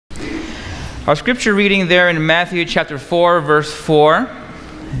Our scripture reading there in Matthew chapter 4, verse 4.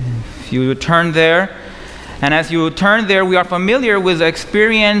 If you would turn there. And as you turn there, we are familiar with the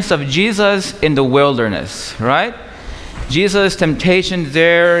experience of Jesus in the wilderness, right? Jesus' temptation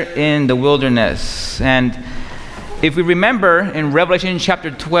there in the wilderness. And if we remember in Revelation chapter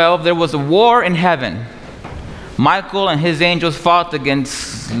 12, there was a war in heaven. Michael and his angels fought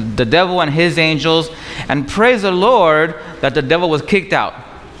against the devil and his angels, and praise the Lord that the devil was kicked out.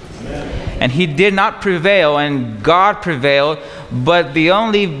 And he did not prevail, and God prevailed. But the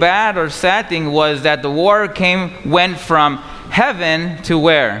only bad or sad thing was that the war went from heaven to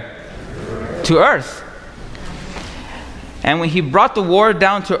where? To earth. And when he brought the war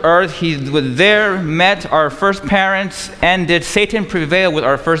down to earth, he was there, met our first parents, and did Satan prevail with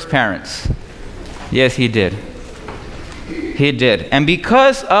our first parents? Yes, he did. He did. And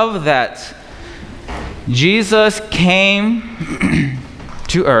because of that, Jesus came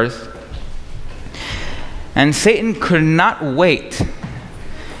to earth. And Satan could not wait.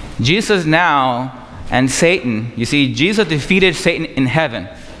 Jesus now and Satan, you see, Jesus defeated Satan in heaven,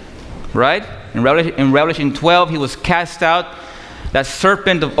 right? In Revelation 12, he was cast out, that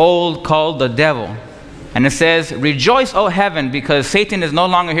serpent of old called the devil. And it says, rejoice, O heaven, because Satan is no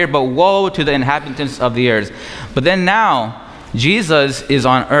longer here, but woe to the inhabitants of the earth. But then now, Jesus is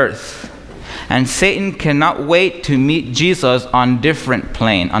on earth. And Satan cannot wait to meet Jesus on different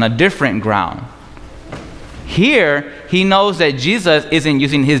plane, on a different ground. Here, he knows that Jesus isn't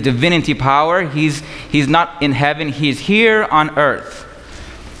using his divinity power. He's not in heaven. He's here on earth.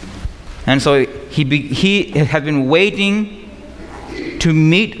 And so he has been waiting to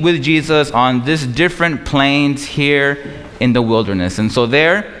meet with Jesus on this different planes here in the wilderness. And so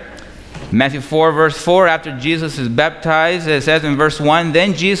there, Matthew 4, verse 4, after Jesus is baptized, it says in verse 1,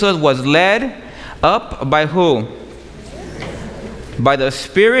 then Jesus was led up by who? By the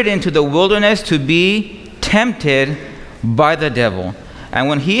Spirit into the wilderness to be tempted by the devil. And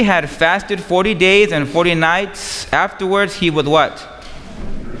when he had fasted 40 days and 40 nights, afterwards he was what?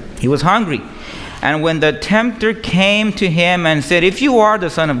 He was hungry. And when the tempter came to him and said, if you are the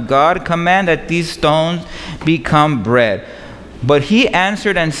Son of God, command that these stones become bread. But he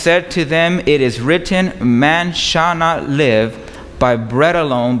answered and said to them, it is written, man shall not live by bread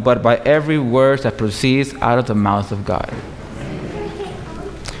alone, but by every word that proceeds out of the mouth of God.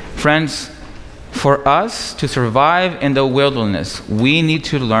 Friends, for us to survive in the wilderness, we need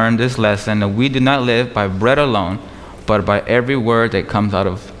to learn this lesson that we do not live by bread alone, but by every word that comes out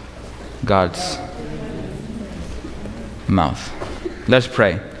of God's mouth. Let's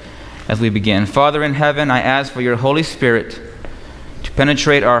pray as we begin. Father in heaven, I ask for your Holy Spirit to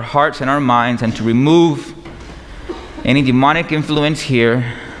penetrate our hearts and our minds and to remove any demonic influence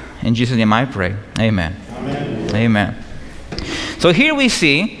here. In Jesus' name I pray. Amen. Amen. Amen. So here we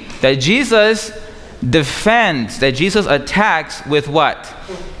see that Jesus defends, that Jesus attacks with what?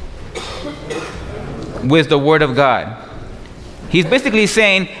 With the Word of God. He's basically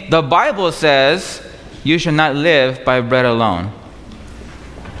saying the Bible says you should not live by bread alone.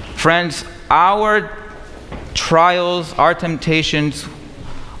 Friends, our trials, our temptations,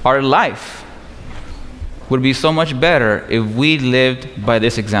 our life would be so much better if we lived by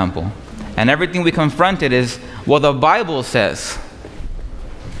this example. And everything we confronted is what the Bible says.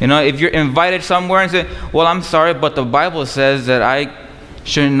 You know, if you're invited somewhere and say, well, I'm sorry, but the Bible says that I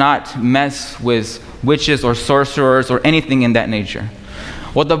should not mess with witches or sorcerers or anything in that nature.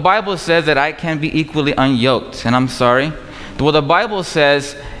 Well, the Bible says that I can be equally unyoked, and I'm sorry. Well, the Bible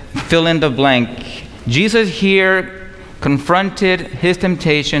says, fill in the blank. Jesus here confronted his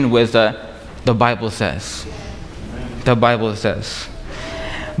temptation with the Bible says. The Bible says.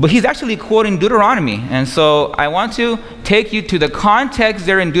 But he's actually quoting Deuteronomy. And so I want to take you to the context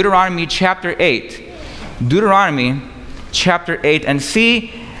there in Deuteronomy chapter 8. Deuteronomy chapter 8, and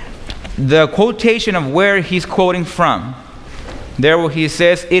see the quotation of where he's quoting from. There where he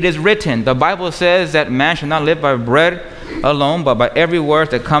says, it is written, the Bible says that man should not live by bread alone, but by every word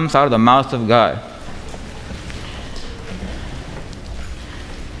that comes out of the mouth of God.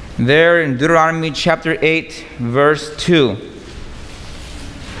 There in Deuteronomy chapter 8, verse 2.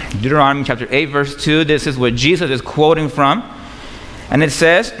 Deuteronomy chapter 8, verse 2, this is what Jesus is quoting from. And it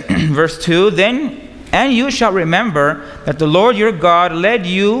says, verse 2, then, and you shall remember that the Lord your God led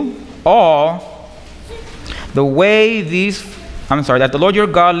you all the way that the Lord your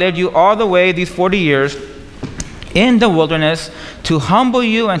God led you all the way these 40 years in the wilderness to humble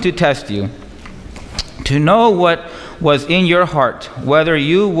you and to test you, to know what was in your heart, whether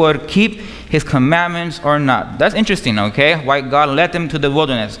you would keep his commandments or not. That's interesting, okay? Why God led them to the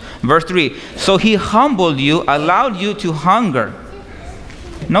wilderness. Verse 3, so he humbled you, allowed you to hunger.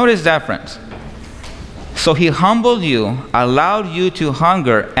 Notice that, friends. So he humbled you, allowed you to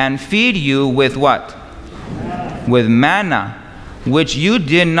hunger, and feed you with what? With manna, which you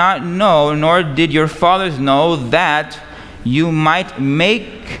did not know, nor did your fathers know, that he might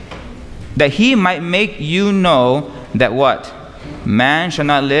make you know that what? Man shall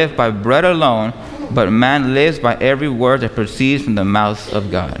not live by bread alone, but man lives by every word that proceeds from the mouth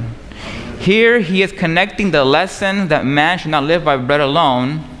of God. Here he is connecting the lesson that man should not live by bread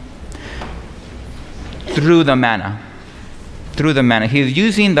alone through the manna. Through the manna. He is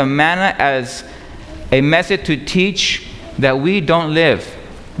using the manna as a method to teach that we don't live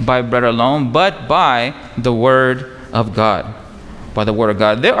by bread alone, but by the Word of God. By the Word of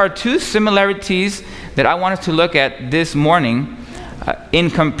God. There are two similarities that I want us to look at this morning in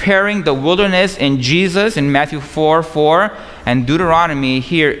comparing the wilderness in Jesus in Matthew 4:4 and Deuteronomy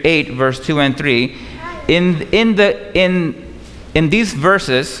here 8 verse 2 and 3. In these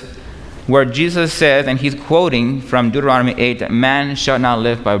verses where Jesus says, and he's quoting from Deuteronomy 8, that man shall not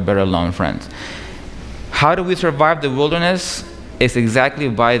live by bread alone, friends. How do we survive the wilderness? It's exactly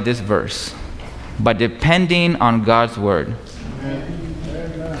by this verse, by depending on God's Word.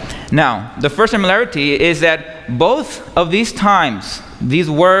 Now, the first similarity is that both of these times these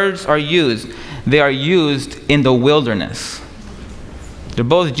words are used, they are used in the wilderness.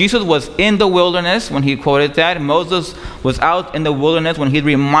 Jesus was in the wilderness when he quoted that. Moses was out in the wilderness when he's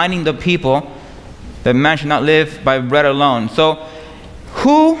reminding the people that man should not live by bread alone. So,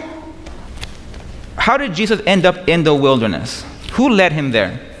 how did Jesus end up in the wilderness? Who led him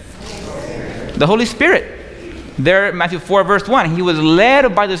there? The Holy Spirit. There, Matthew 4, verse 1, he was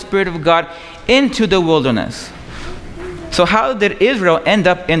led by the Spirit of God into the wilderness. So how did Israel end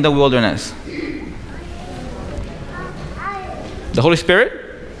up in the wilderness? The Holy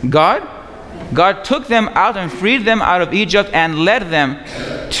Spirit? God? God took them out and freed them out of Egypt and led them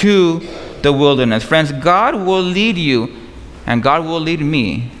to the wilderness. Friends, God will lead you, and God will lead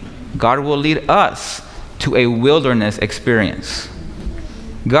me. God will lead us to a wilderness experience.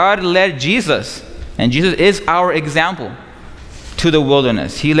 God led Jesus, and Jesus is our example, to the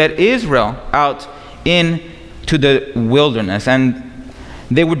wilderness. He led Israel out into the wilderness, and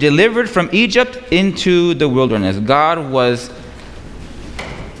they were delivered from Egypt into the wilderness.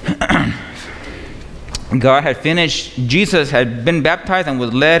 God had finished, Jesus had been baptized and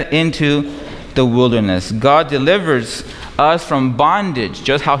was led into the wilderness. God delivers us from bondage,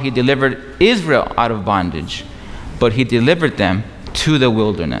 just how he delivered Israel out of bondage. But he delivered them to the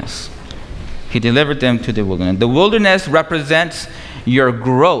wilderness. He delivered them to the wilderness. The wilderness represents your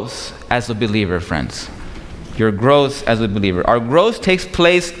growth as a believer, friends. Your growth as a believer. Our growth takes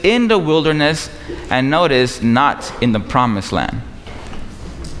place in the wilderness, and notice, not in the promised land.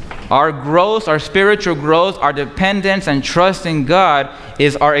 Our growth, our spiritual growth, our dependence and trust in God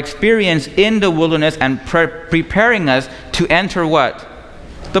is our experience in the wilderness and preparing us to enter what?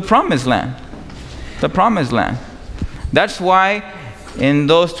 The promised land. The promised land. That's why in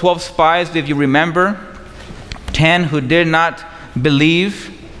those 12 spies, if you remember, 10 who did not believe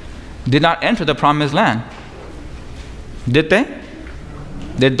did not enter the promised land. Did they?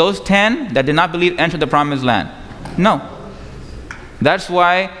 Did those 10 that did not believe enter the promised land? No. That's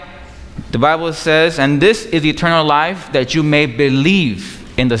why the Bible says, and this is eternal life, that you may believe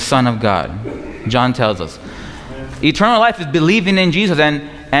in the Son of God. John tells us. Eternal life is believing in Jesus,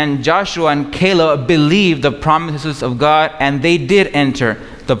 and Joshua and Caleb believed the promises of God, and they did enter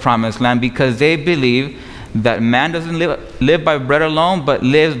the promised land because they believe that man doesn't live by bread alone, but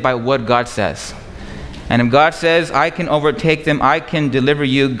lives by what God says. And if God says, I can overtake them, I can deliver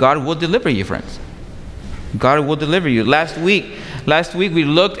you, God will deliver you, friends. God will deliver you. Last week we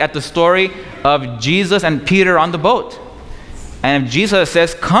looked at the story of Jesus and Peter on the boat. And if Jesus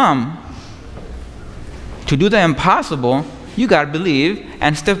says, come, to do the impossible, you got to believe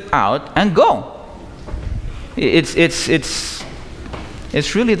and step out and go. It's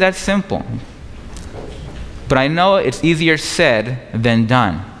really that simple. But I know it's easier said than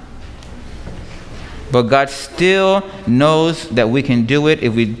done. But God still knows that we can do it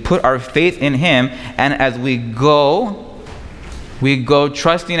if we put our faith in Him. And as we go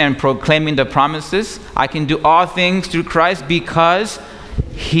trusting and proclaiming the promises. I can do all things through Christ because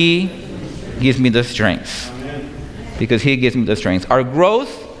He gives me the strength. Because He gives me the strength. Our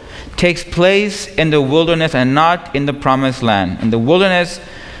growth takes place in the wilderness and not in the promised land. In the wilderness,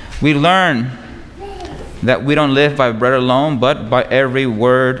 we learn that we don't live by bread alone, but by every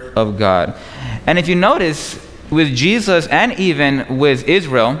word of God. And if you notice, with Jesus and even with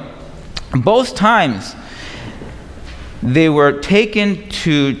Israel, both times they were taken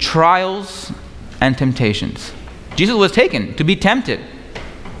to trials and temptations. Jesus was taken to be tempted.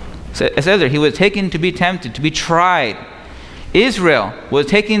 So it says there, he was taken to be tempted, to be tried. Israel was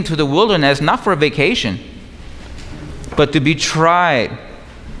taken to the wilderness not for a vacation, but to be tried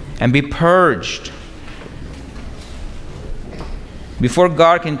and be purged. Before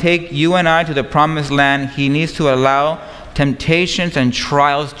God can take you and I to the promised land, he needs to allow temptations and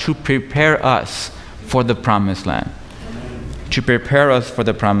trials to prepare us for the promised land. To prepare us for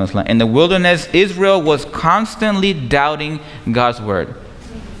the promised land. In the wilderness, Israel was constantly doubting God's word.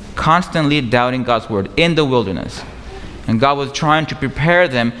 Constantly doubting God's word in the wilderness. And God was trying to prepare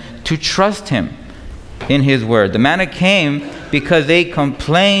them to trust him in his word. The manna came because they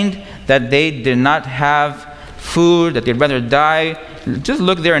complained that they did not have food, that they'd rather die. Just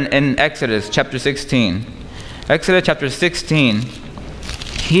look there in Exodus chapter 16. Exodus chapter 16.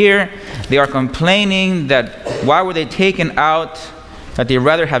 Here they are complaining that why were they taken out, that they'd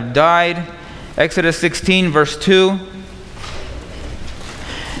rather have died. Exodus 16 verse 2.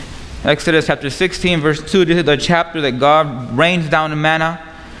 Exodus chapter 16 verse 2. This is the chapter that God rains down the manna.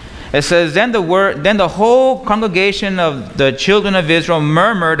 It says, then the whole congregation of the children of Israel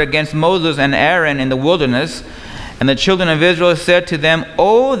murmured against Moses and Aaron in the wilderness. And the children of Israel said to them,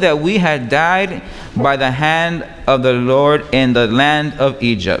 oh, that we had died by the hand of the Lord in the land of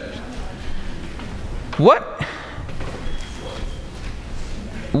Egypt. What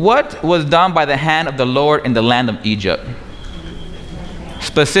was done by the hand of the Lord in the land of Egypt?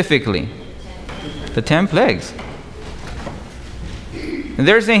 Specifically, the 10 plagues. And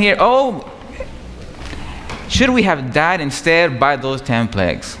they're saying here, oh, should we have died instead by those 10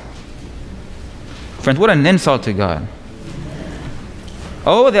 plagues? Friends, what an insult to God.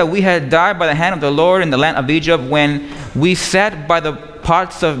 Oh, that we had died by the hand of the Lord in the land of Egypt, when we sat by the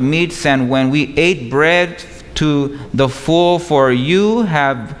pots of meats and when we ate bread to the full, for you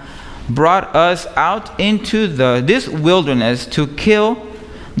have brought us out into this wilderness to kill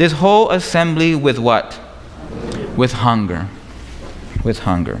this whole assembly with what? With hunger. With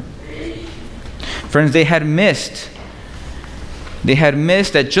hunger. Friends, they had missed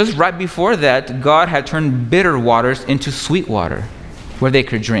that just right before that, God had turned bitter waters into sweet water where they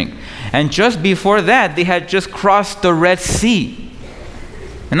could drink. And just before that, they had just crossed the Red Sea.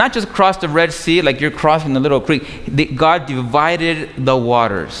 And not just crossed the Red Sea like you're crossing the little creek. God divided the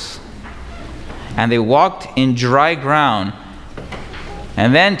waters. And they walked in dry ground.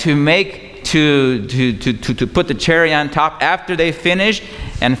 And then to put the cherry on top, after they finished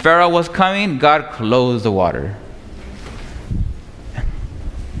and Pharaoh was coming, God closed the water.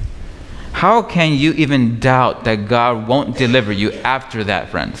 How can you even doubt that God won't deliver you after that,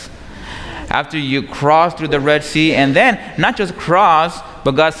 friends? After you cross through the Red Sea, and then not just cross,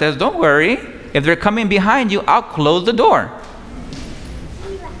 but God says, don't worry, if they're coming behind you, I'll close the door.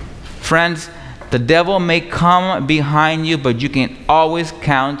 Friends, the devil may come behind you, but you can always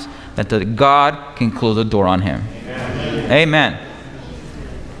count that God can close the door on him. Amen. Amen.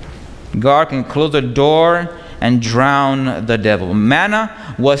 God can close the door and drown the devil.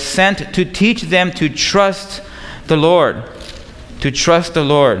 Manna was sent to teach them to trust the Lord. To trust the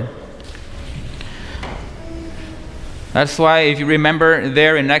Lord. That's why, if you remember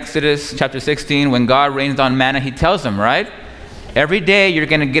there in Exodus chapter 16, when God rains down manna, he tells them, right? Every day you're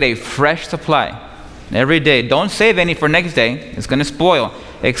going to get a fresh supply. Every day. Don't save any for next day. It's going to spoil.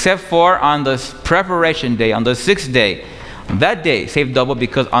 Except for on the preparation day, on the 6th day. On that day, save double,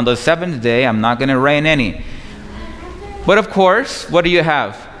 because on the 7th day, I'm not going to rain any. But of course, what do you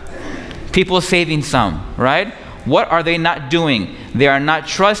have? People saving some, right? What are they not doing? They are not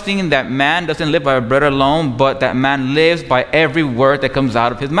trusting that man doesn't live by bread alone, but that man lives by every word that comes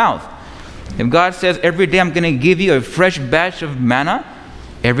out of his mouth. If God says, every day I'm going to give you a fresh batch of manna,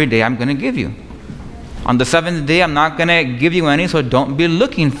 every day I'm going to give you. On the 7th day, I'm not going to give you any, so don't be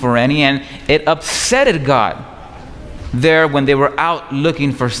looking for any. And it upsetted God there when they were out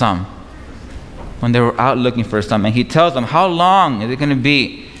looking for some. When they were out looking for some. And he tells them, how long is it going to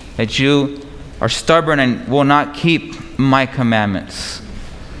be that you are stubborn and will not keep my commandments?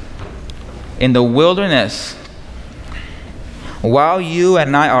 In the wilderness, while you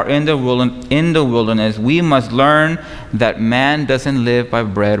and I are in the wilderness, we must learn that man doesn't live by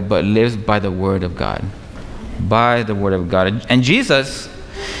bread, but lives by the word of God. By the word of God. And Jesus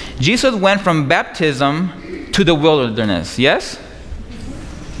went from baptism to the wilderness, yes?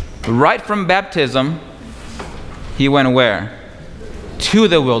 Right from baptism, he went where? To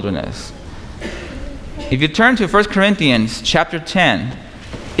the wilderness. If you turn to 1 Corinthians chapter 10,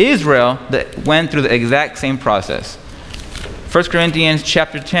 Israel went through the exact same process. 1 Corinthians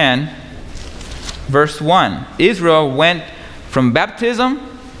chapter 10, verse 1. Israel went from baptism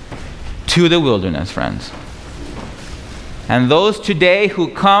to the wilderness, friends. And those today who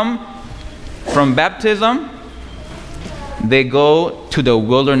come from baptism, they go to the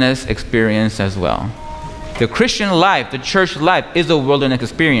wilderness experience as well. The Christian life, the church life, is a wilderness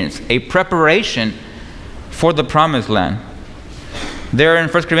experience, a preparation for the promised land. There in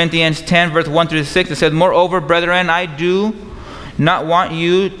 1 Corinthians 10, verse 1 through 6, it says, "Moreover, brethren, I do not want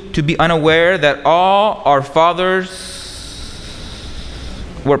you to be unaware that all our fathers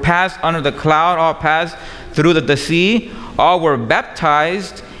were passed under the cloud, all passed through the sea, all were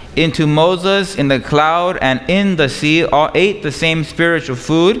baptized into Moses in the cloud and in the sea, all ate the same spiritual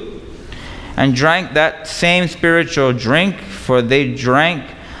food and drank that same spiritual drink, for they drank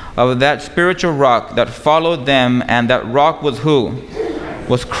of that spiritual rock that followed them, and that rock was who?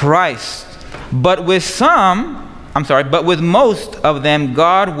 Was Christ. But with most of them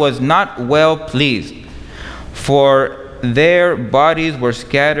God was not well pleased, for their bodies were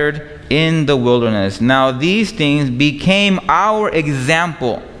scattered in the wilderness. Now these things became our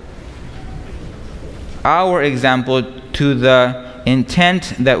example to the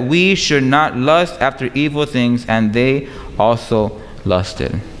intent that we should not lust after evil things, and they also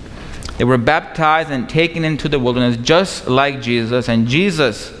lusted." They were baptized and taken into the wilderness just like Jesus. And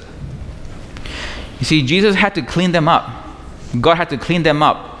Jesus, you see, Jesus had to clean them up. God had to clean them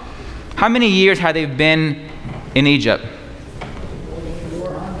up. How many years had they been in Egypt?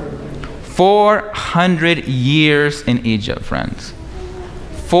 400 years in Egypt, friends.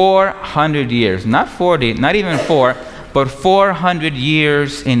 400 years. Not 40, not even 4, but 400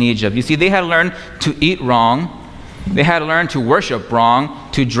 years in Egypt. You see, they had learned to eat wrong. They had learned to worship wrong,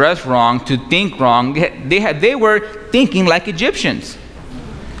 to dress wrong, to think wrong. They were thinking like Egyptians.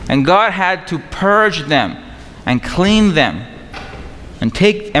 And God had to purge them and clean them and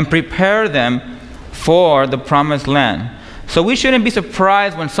prepare them for the promised land. So we shouldn't be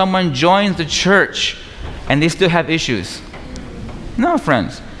surprised when someone joins the church and they still have issues. No,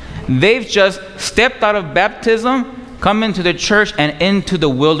 friends. They've just stepped out of baptism, come into the church, and into the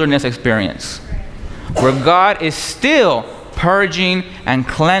wilderness experience, where God is still purging and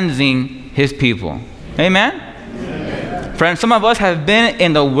cleansing His people. Amen? Amen? Friends, some of us have been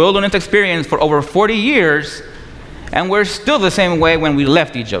in the wilderness experience for over 40 years, and we're still the same way when we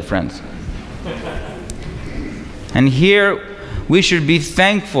left Egypt, friends. And here, we should be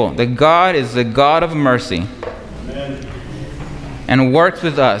thankful that God is the God of mercy. Amen. And works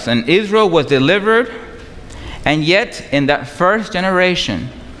with us. And Israel was delivered, and yet in that first generation,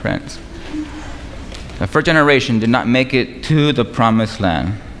 friends, the first generation did not make it to the promised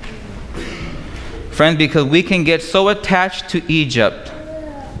land. Friends, because we can get so attached to Egypt.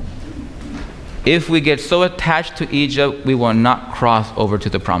 If we get so attached to Egypt, we will not cross over to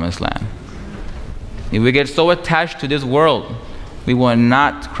the promised land. If we get so attached to this world, we will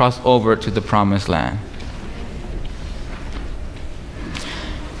not cross over to the promised land.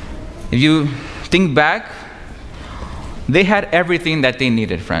 If you think back, they had everything that they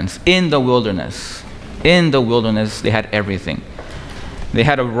needed, friends, in the wilderness. In the wilderness, they had everything. They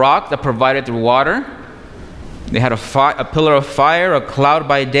had a rock that provided the water. They had a pillar of fire, a cloud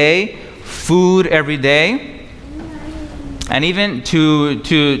by day, food every day. And even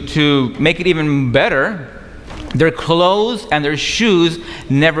to make it even better, their clothes and their shoes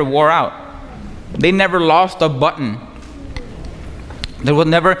never wore out. They never lost a button. There was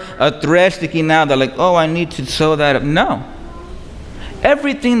never a thread sticking out. They're like, oh, I need to sew that up. No.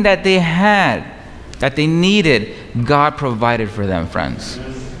 Everything that they had, that they needed, God provided for them, friends.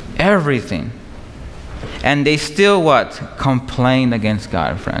 Everything. And they still what? Complained against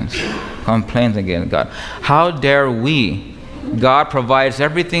God, friends. Complained against God. How dare we? God provides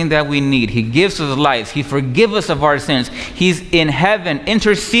everything that we need. He gives us life. He forgives us of our sins. He's in heaven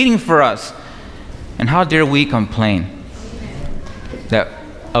interceding for us. And how dare we complain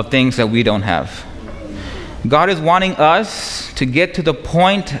of things that we don't have? God is wanting us to get to the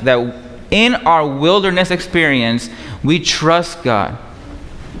point that in our wilderness experience, we trust God.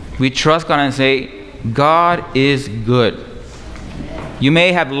 We trust God and say, God is good. You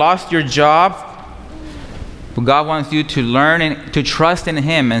may have lost your job, but God wants you to learn and to trust in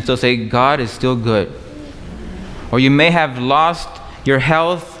Him and still say, God is still good. Or you may have lost your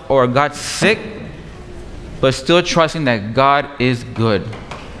health or got sick, but still trusting that God is good.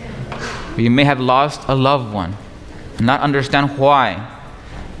 Or you may have lost a loved one and not understand why.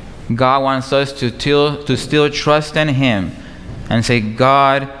 God wants us to still trust in Him and say,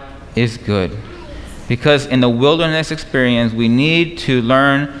 God is good. Because in the wilderness experience, we need to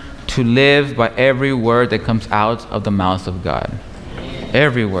learn to live by every word that comes out of the mouth of God.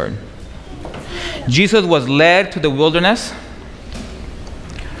 Every word. Jesus was led to the wilderness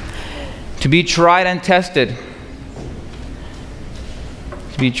to be tried and tested.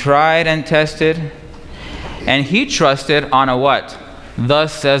 be tried and tested. And he trusted on a what?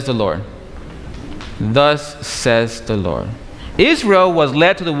 Thus says the Lord. Thus says the Lord. Israel was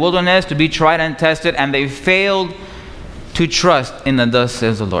led to the wilderness to be tried and tested, and they failed to trust in the thus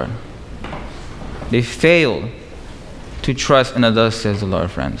says the Lord. They failed to trust in the thus says the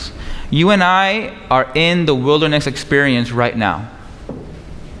Lord, friends. You and I are in the wilderness experience right now.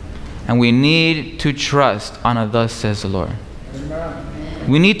 And we need to trust on a thus says the Lord. Amen.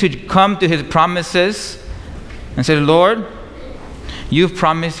 We need to come to his promises and say, Lord, you've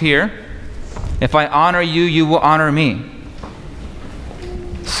promised here, if I honor you, you will honor me.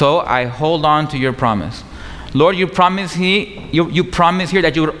 So I hold on to your promise. Lord, you promise here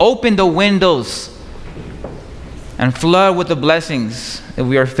that you would open the windows and flood with the blessings if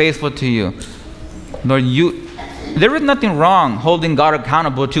we are faithful to you. Lord, there is nothing wrong holding God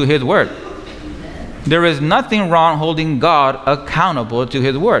accountable to his word. There is nothing wrong holding God accountable to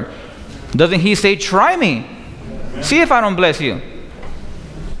his word. Doesn't he say, try me? See if I don't bless you.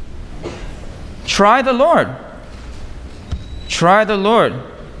 Try the Lord. Try the Lord.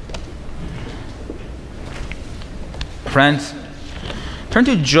 Friends, turn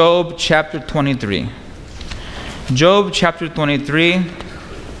to Job chapter 23. Job chapter 23.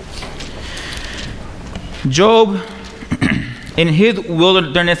 Job, in his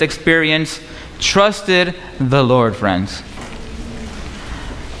wilderness experience, trusted the Lord, friends.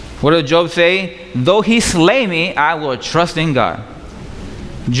 What did Job say? Though he slay me, I will trust in God.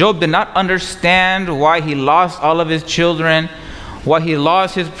 Job did not understand why he lost all of his children, why he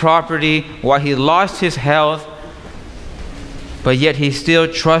lost his property, why he lost his health, but yet he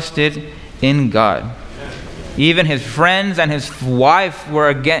still trusted in God. Even his friends and his wife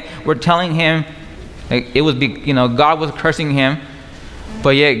were telling him God was cursing him,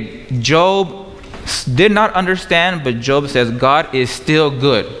 but yet Job did not understand. But Job says God is still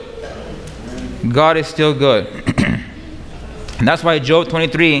good. God is still good. And that's why Job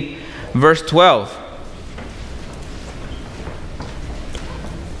 23 verse 12.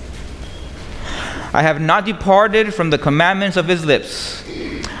 I have not departed from the commandments of his lips.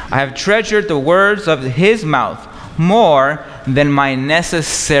 I have treasured the words of his mouth more than my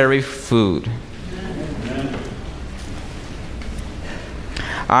necessary food.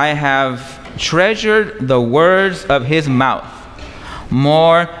 I have treasured the words of his mouth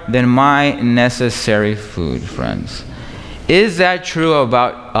more than my necessary food, friends. Is that true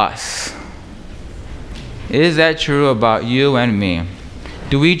about us? Is that true about you and me?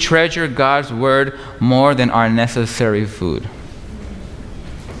 Do we treasure God's word more than our necessary food?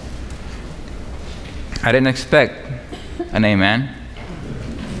 I didn't expect an amen.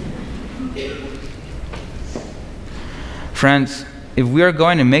 Friends, if we are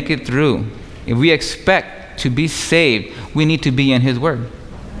going to make it through, if we expect to be saved, we need to be in his word.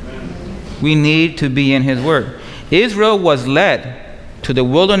 We need to be in his word. Israel was led to the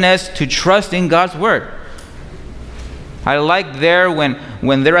wilderness to trust in God's word. I like there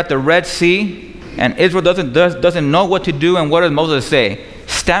when they're at the Red Sea and Israel doesn't know what to do, and what does Moses say?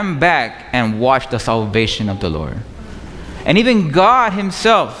 Stand back and watch the salvation of the Lord. And even God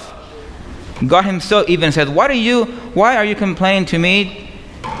himself even said, why are you complaining to me?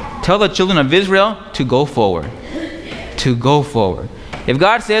 Tell the children of Israel to go forward. To go forward. If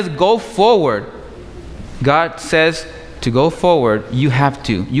God says go forward, God says to go forward, you have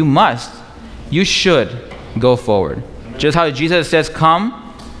to. You must. You should go forward. Just how Jesus says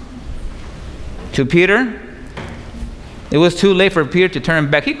come to Peter. It was too late for Peter to turn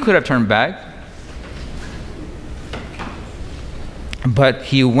back. He could have turned back. But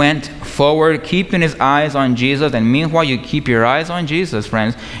he went forward, keeping his eyes on Jesus. And meanwhile, you keep your eyes on Jesus,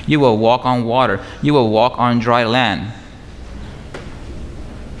 friends, you will walk on water. You will walk on dry land.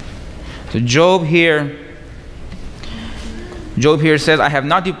 So Job here says, I have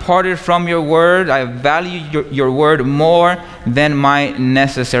not departed from your word. I value your word more than my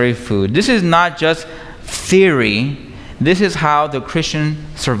necessary food. This is not just theory. This is how the Christian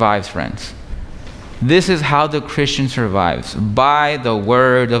survives, friends. This is how the Christian survives, by the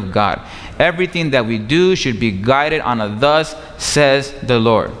word of God. Everything that we do should be guided on a thus says the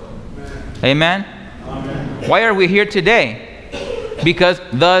Lord. Amen? Amen. Why are we here today? Because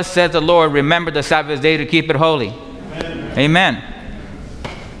thus says the Lord, remember the Sabbath day to keep it holy. Amen. Amen.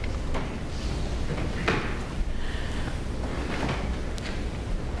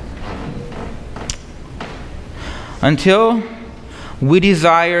 Until we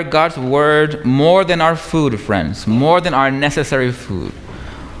desire God's word more than our food, friends, more than our necessary food,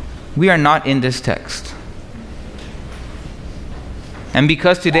 we are not in this text. And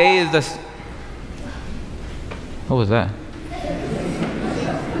because today is what was that?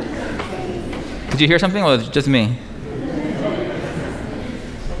 Did you hear something, or was it just me?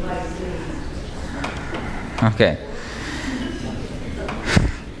 Okay.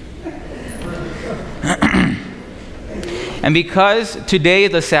 And because today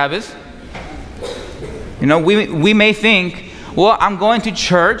is the Sabbath, we may think, well, I'm going to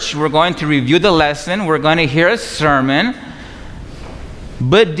church, we're going to review the lesson, we're going to hear a sermon,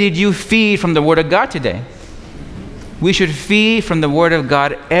 but did you feed from the Word of God today? We should feed from the Word of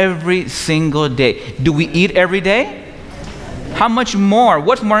God every single day. Do we eat every day? How much more?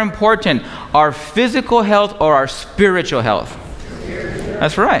 What's more important, our physical health or our spiritual health?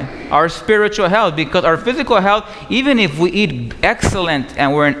 That's right, our spiritual health, because our physical health, even if we eat excellent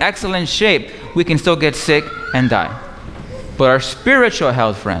and we're in excellent shape, we can still get sick and die. But our spiritual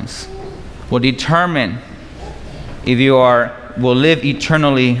health, friends, will determine if you will live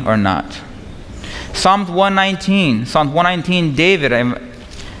eternally or not. Psalms 119, David,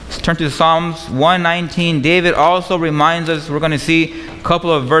 let's turn to Psalms 119. David also reminds us, we're going to see a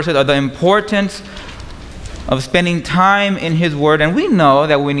couple of verses of the importance of spending time in His Word. And we know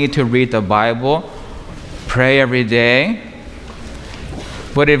that we need to read the Bible, pray every day.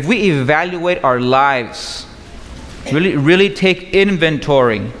 But if we evaluate our lives, really take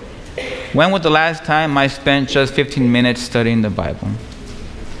inventory, when was the last time I spent just 15 minutes studying the Bible?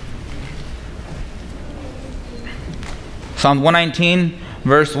 Psalm 119,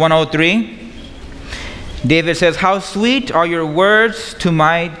 verse 103. David says, How sweet are your words to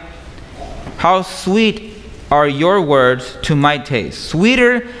my taste,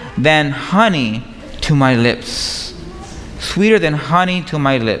 sweeter than honey to my lips. Sweeter than honey to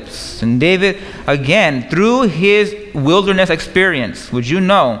my lips. And David, again, through his wilderness experience, which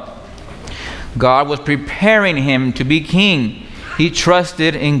God was preparing him to be king. He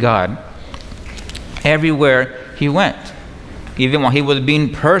trusted in God everywhere he went. Even when he was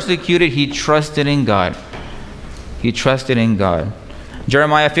being persecuted, he trusted in God. He trusted in God.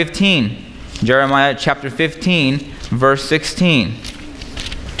 Jeremiah chapter 15, verse 16.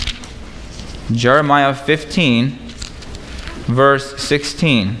 Jeremiah 15, verse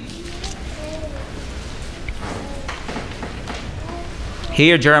 16.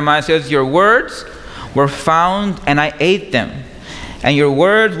 Here Jeremiah says, Your words were found, and I ate them. And your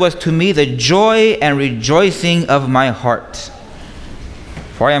words was to me the joy and rejoicing of my heart.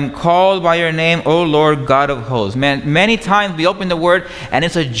 For I am called by your name, O Lord God of hosts. Man, many times we open the Word and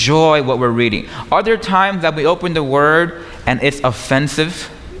it's a joy what we're reading. Are there times that we open the Word and it's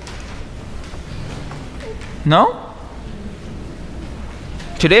offensive? No?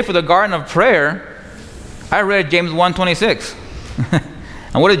 Today for the garden of prayer, I read James 1:26.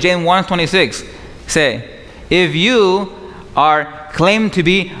 And what does James 1:26 say? If you claim to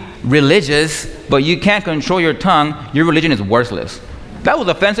be religious, but you can't control your tongue, your religion is worthless. That was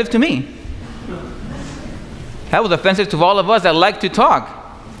offensive to me. That was offensive to all of us that like to talk.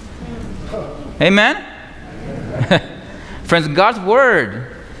 Amen? Friends, God's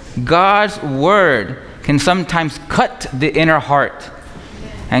Word can sometimes cut the inner heart.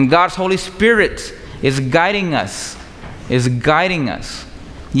 And God's Holy Spirit is guiding us.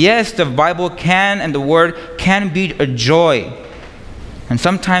 Yes, the Bible and the Word can be a joy. And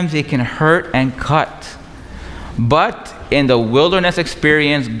sometimes it can hurt and cut. But in the wilderness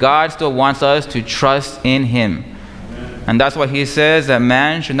experience, God still wants us to trust in Him. And that's why He says that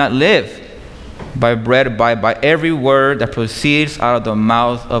man should not live by bread, by every word that proceeds out of the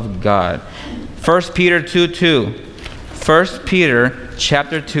mouth of God. 1 Peter 2:2. 1 Peter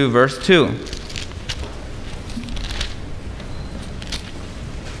chapter 2, verse 2.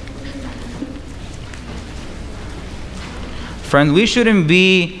 Friends, we shouldn't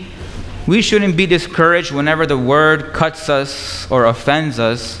be discouraged whenever the Word cuts us or offends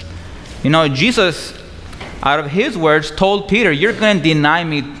us. Jesus, out of His words, told Peter, you're going to deny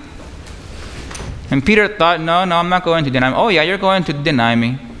me. And Peter thought, no, I'm not going to deny him. Oh yeah, you're going to deny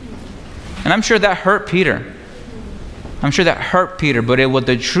me. And I'm sure that hurt Peter. But it was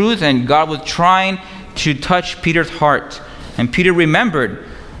the truth, and God was trying to touch Peter's heart. And Peter remembered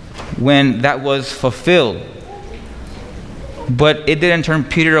when that was fulfilled. But it didn't turn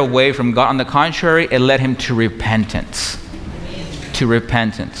Peter away from God. On the contrary, it led him to repentance.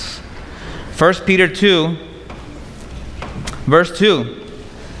 1 Peter 2, verse 2.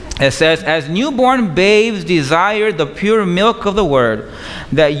 It says, As newborn babes desire the pure milk of the Word,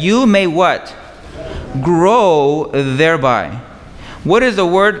 that you may what? Grow thereby. What is the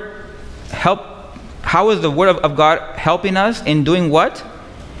Word help? How is the Word of God helping us in doing what?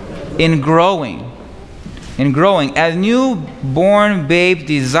 In growing. As newborn babes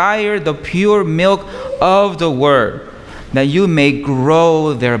desire the pure milk of the Word, that you may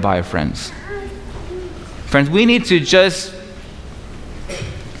grow thereby, friends. Friends, we need to just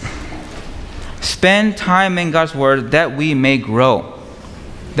spend time in God's Word that we may grow.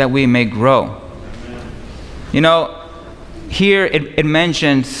 That we may grow. You know, here it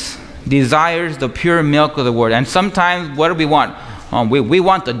mentions desires the pure milk of the Word. And sometimes, what do we want? We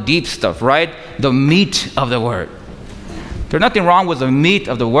want the deep stuff, right? The meat of the Word. There's nothing wrong with the meat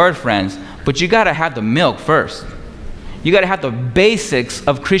of the Word, friends, but you got to have the milk first. You got to have the basics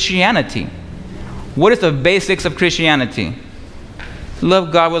of Christianity. What is the basics of Christianity?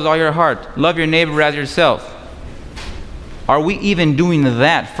 Love God with all your heart. Love your neighbor as yourself. Are we even doing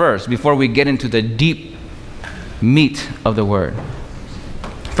that first before we get into the deep meat of the Word?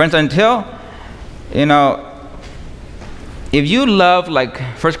 Friends, until, if you love, like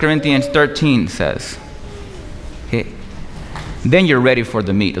 1 Corinthians 13 says, okay, then you're ready for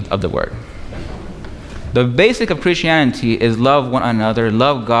the meat of the Word. The basic of Christianity is love one another,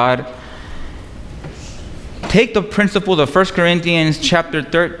 love God. Take the principles of 1 Corinthians chapter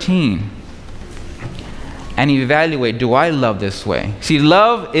 13 and evaluate, do I love this way? See,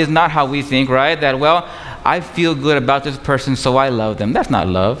 love is not how we think, right? That, well, I feel good about this person, so I love them. That's not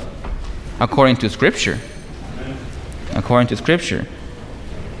love, according to Scripture. According to Scripture.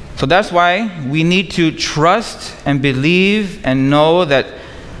 So that's why we need to trust and believe and know that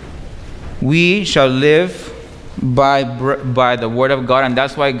we shall live by the Word of God. And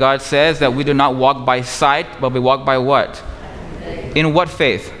that's why God says that we do not walk by sight, but we walk by what? In what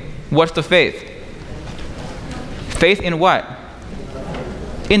faith? What's the faith? Faith in what?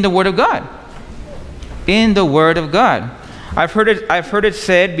 In the Word of God. In the Word of God. I've heard it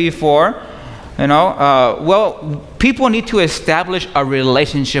said before, well, people need to establish a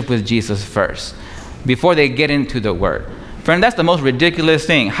relationship with Jesus first before they get into the Word. Friend, that's the most ridiculous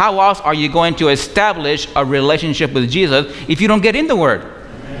thing. How else are you going to establish a relationship with Jesus if you don't get in the Word?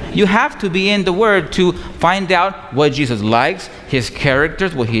 You have to be in the Word to find out what Jesus likes, His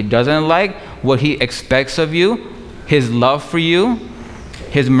characters, what He doesn't like, what He expects of you, His love for you,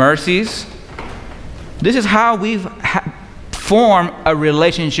 His mercies. This is how we've formed a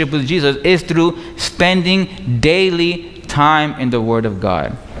relationship with Jesus, is through spending daily time in the Word of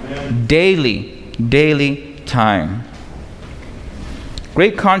God. Amen. Daily time.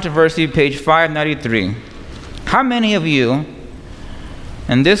 Great Controversy, page 593. How many of you,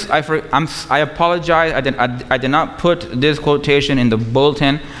 and this, I apologize, I did not put this quotation in the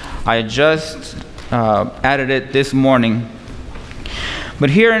bulletin. I just added it this morning. But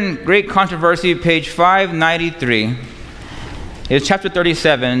here in Great Controversy, page 593, it's chapter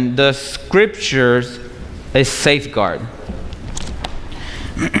 37, the Scriptures a safeguard.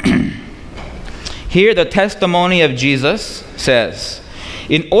 Here the testimony of Jesus says,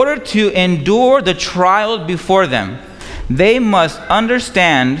 in order to endure the trial before them, they must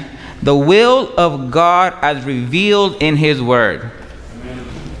understand the will of God as revealed in His Word. Amen.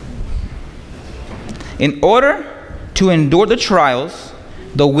 In order to endure the trials,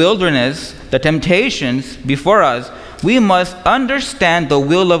 the wilderness, the temptations before us, we must understand the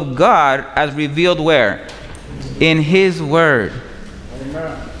will of God as revealed where? In His Word.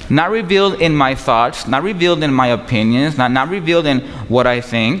 Amen. Not revealed in my thoughts, not revealed in my opinions, not revealed in what I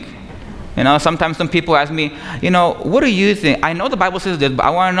think. Sometimes some people ask me, what do you think? I know the Bible says this, but I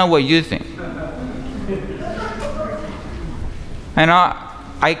want to know what you think.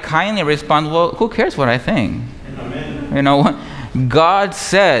 I kindly respond, well, who cares what I think? Amen. God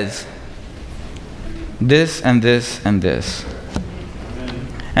says this and this and this.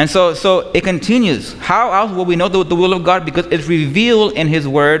 And so it continues. How else will we know the will of God? Because it's revealed in His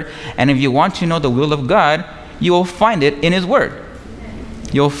Word. And if you want to know the will of God, you will find it in His Word.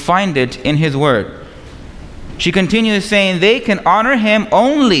 You'll find it in His Word. She continues saying, they can honor Him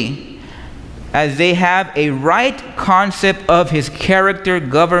only as they have a right concept of His character,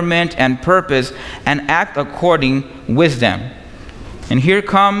 government, and purpose, and act according with them. And here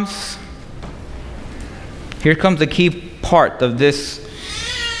comes the key part of this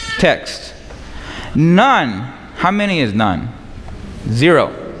text. None. How many is none? Zero.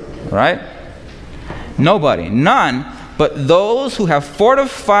 Right? Nobody. None. But those who have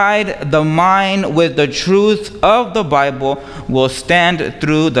fortified the mind with the truth of the Bible will stand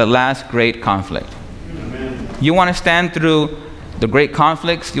through the last great conflict. Amen. You want to stand through the great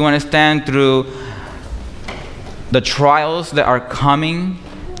conflicts? You want to stand through the trials that are coming,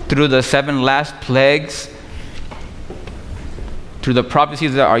 through the 7 last plagues, through the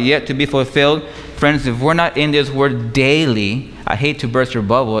prophecies that are yet to be fulfilled? Friends, if we're not in this Word daily, I hate to burst your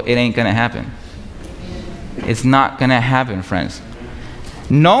bubble, it ain't going to happen. It's not going to happen, friends.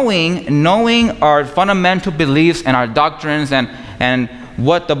 Knowing our fundamental beliefs and our doctrines and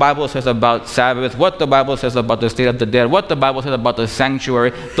what the Bible says about Sabbath, what the Bible says about the state of the dead, what the Bible says about the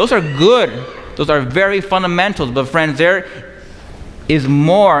sanctuary. Those are good. Those are very fundamentals. But friends, there is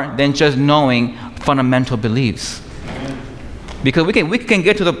more than just knowing fundamental beliefs. Because we can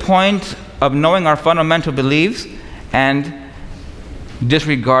get to the point of knowing our fundamental beliefs and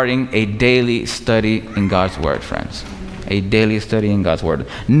disregarding a daily study in God's Word, friends. A daily study in God's Word.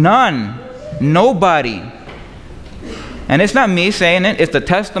 Nobody. And it's not me saying it, it's the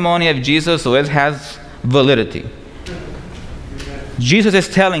testimony of Jesus, so it has validity. Jesus is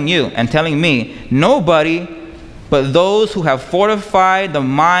telling you and telling me, nobody but those who have fortified the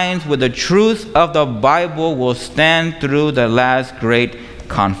minds with the truth of the Bible will stand through the last great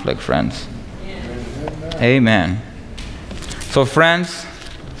conflict, friends. Amen. So, friends,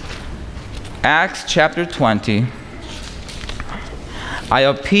 Acts chapter 20, I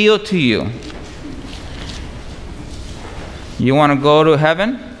appeal to you. You want to go to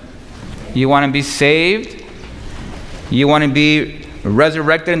heaven? You want to be saved? You want to be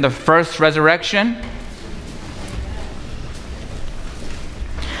resurrected in the first resurrection?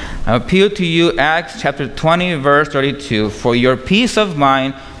 I appeal to you, Acts chapter 20, verse 32. For your peace of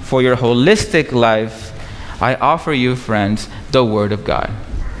mind, for your holistic life, I offer you, friends, the Word of God.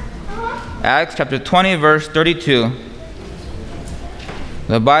 Acts chapter 20, verse 32.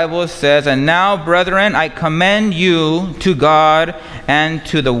 The Bible says, and now, brethren, I commend you to God and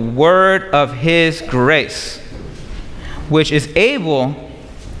to the word of His grace, which is able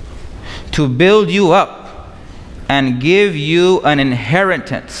to build you up and give you an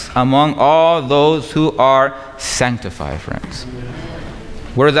inheritance among all those who are sanctified, friends.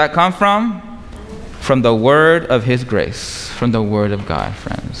 Where does that come from? From the word of His grace. From the word of God,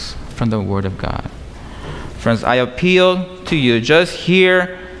 friends. From the word of God. Friends, I appeal to you just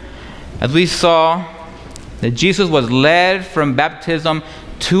here, as we saw that Jesus was led from baptism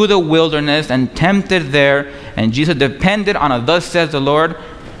to the wilderness and tempted there, and Jesus depended on a thus says the Lord,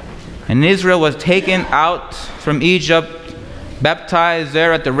 and Israel was taken out from Egypt, baptized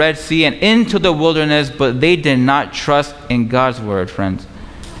there at the Red Sea and into the wilderness, but they did not trust in God's word, friends.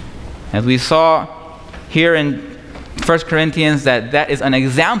 As we saw here in 1 Corinthians, that is an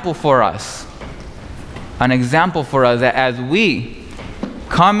example for us. An example for us that as we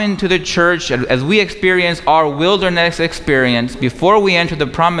come into the church, as we experience our wilderness experience, before we enter the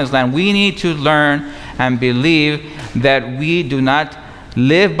promised land, we need to learn and believe that we do not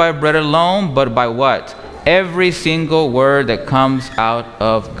live by bread alone, but by what? Every single word that comes out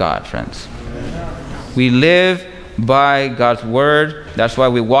of God, friends. We live by God's word. That's why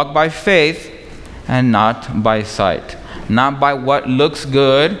we walk by faith and not by sight. Not by what looks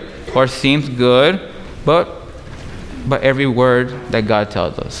good or seems good, but by every word that God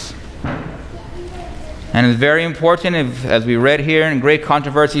tells us. And it's very important, as we read here in Great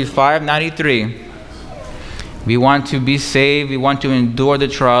Controversy 593, we want to be saved, we want to endure the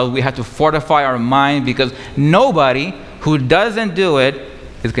trials, we have to fortify our mind, because nobody who doesn't do it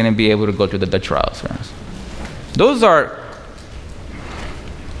is going to be able to go through the trials, friends.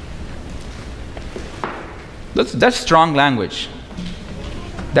 That's strong language.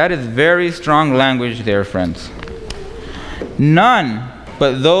 That is very strong language there, friends. None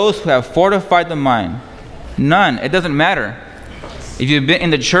but those who have fortified the mind. None. It doesn't matter if you've been in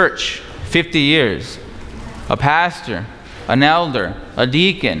the church 50 years, a pastor, an elder, a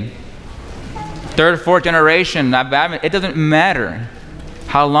deacon, third, fourth generation, it doesn't matter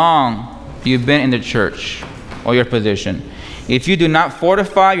how long you've been in the church or your position. If you do not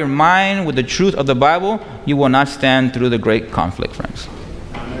fortify your mind with the truth of the Bible, you will not stand through the great conflict, friends.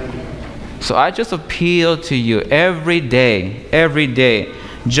 So I just appeal to you every day,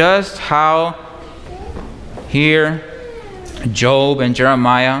 just how here Job and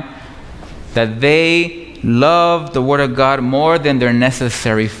Jeremiah, that they love the Word of God more than their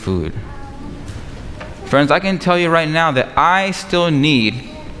necessary food. Friends, I can tell you right now that I still need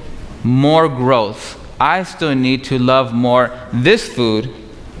more growth. I still need to love more this food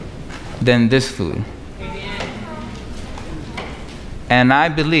than this food. And I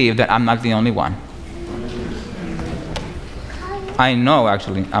believe that I'm not the only one. I know,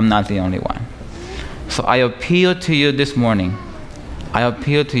 actually, I'm not the only one. So I appeal to you this morning. I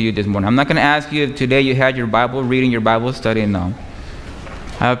appeal to you this morning. I'm not going to ask you if today you had your Bible reading, your Bible study. No.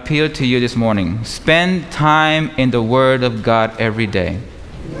 I appeal to you this morning. Spend time in the Word of God every day.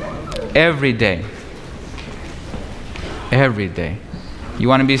 Every day. Every day. You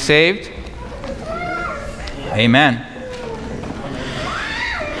want to be saved? Amen.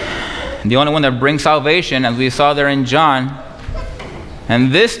 The only one that brings salvation, as we saw there in John,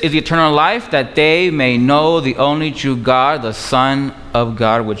 And this is eternal life, that they may know the only true God, the Son of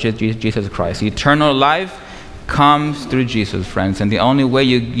God, which is Jesus Christ. Eternal life comes through Jesus, friends. And the only way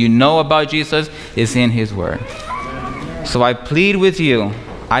you know about Jesus is in his word. So I plead with you.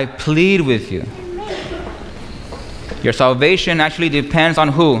 I plead with you. Your salvation actually depends on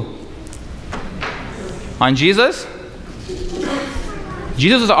who? On Jesus?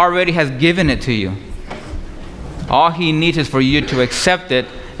 Jesus already has given it to you. All he needs is for you to accept it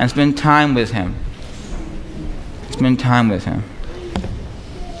and spend time with him. Spend time with him.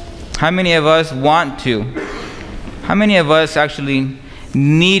 How many of us want to? How many of us actually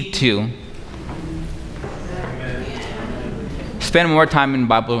need to spend more time in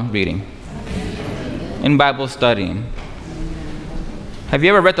Bible reading, in Bible studying? Have you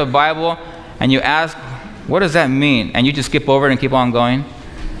ever read the Bible and you ask, what does that mean? And you just skip over it and keep on going?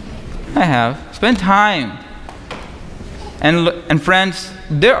 I have. Spend time. And friends,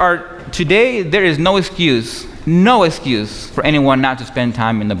 today there is no excuse for anyone not to spend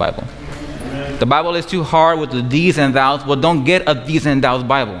time in the Bible. The Bible is too hard with the these and thous. Well, don't get a these and thous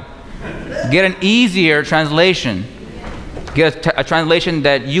Bible. Get an easier translation. Get a translation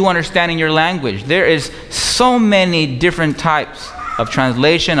that you understand in your language. There is so many different types of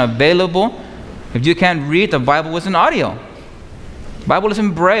translation available. If you can't read, the Bible is in audio. The Bible is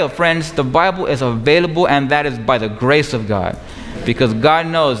in Braille. Friends, the Bible is available, and that is by the grace of God. Because God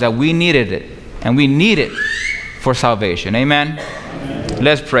knows that we needed it, and we need it for salvation. Amen? Amen.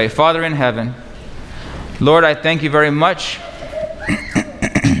 Let's pray. Father in heaven, Lord, I thank you very much.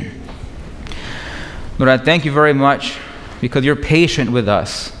 Lord, I thank you very much because you're patient with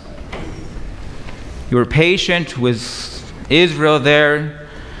us. You were patient with Israel there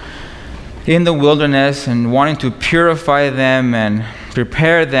in the wilderness and wanting to purify them and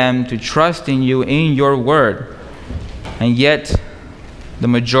prepare them to trust in you, in your word. And yet, the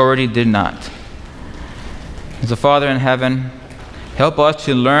majority did not. And so, Father in heaven, help us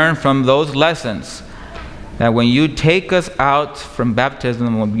to learn from those lessons that when you take us out from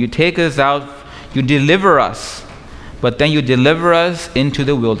baptism, when you take us out, you deliver us, but then you deliver us into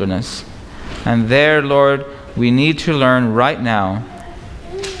the wilderness. And there, Lord, we need to learn right now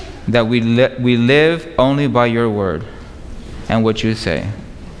that we live only by your word and what you say.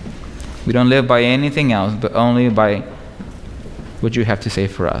 We don't live by anything else, but only by what you have to say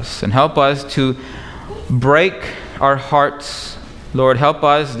for us. And help us to break our hearts. Lord, help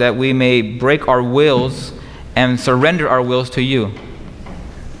us that we may break our wills and surrender our wills to you.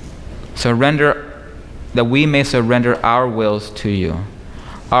 That we may surrender our wills to you.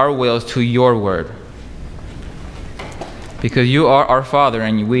 Our wills to your word. Because you are our Father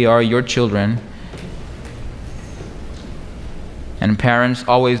and we are your children. And parents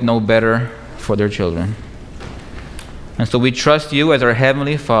always know better for their children. And so we trust you as our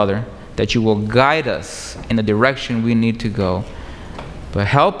Heavenly Father that you will guide us in the direction we need to go. But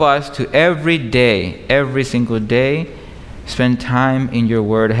help us to every day, every single day, spend time in your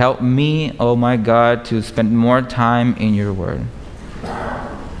word. Help me, oh my God, to spend more time in your word.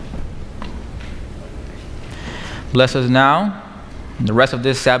 Bless us now, the rest of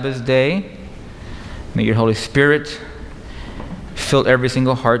this Sabbath day. May your Holy Spirit fill every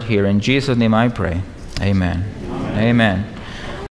single heart here. In Jesus' name I pray. Amen. Amen. Amen.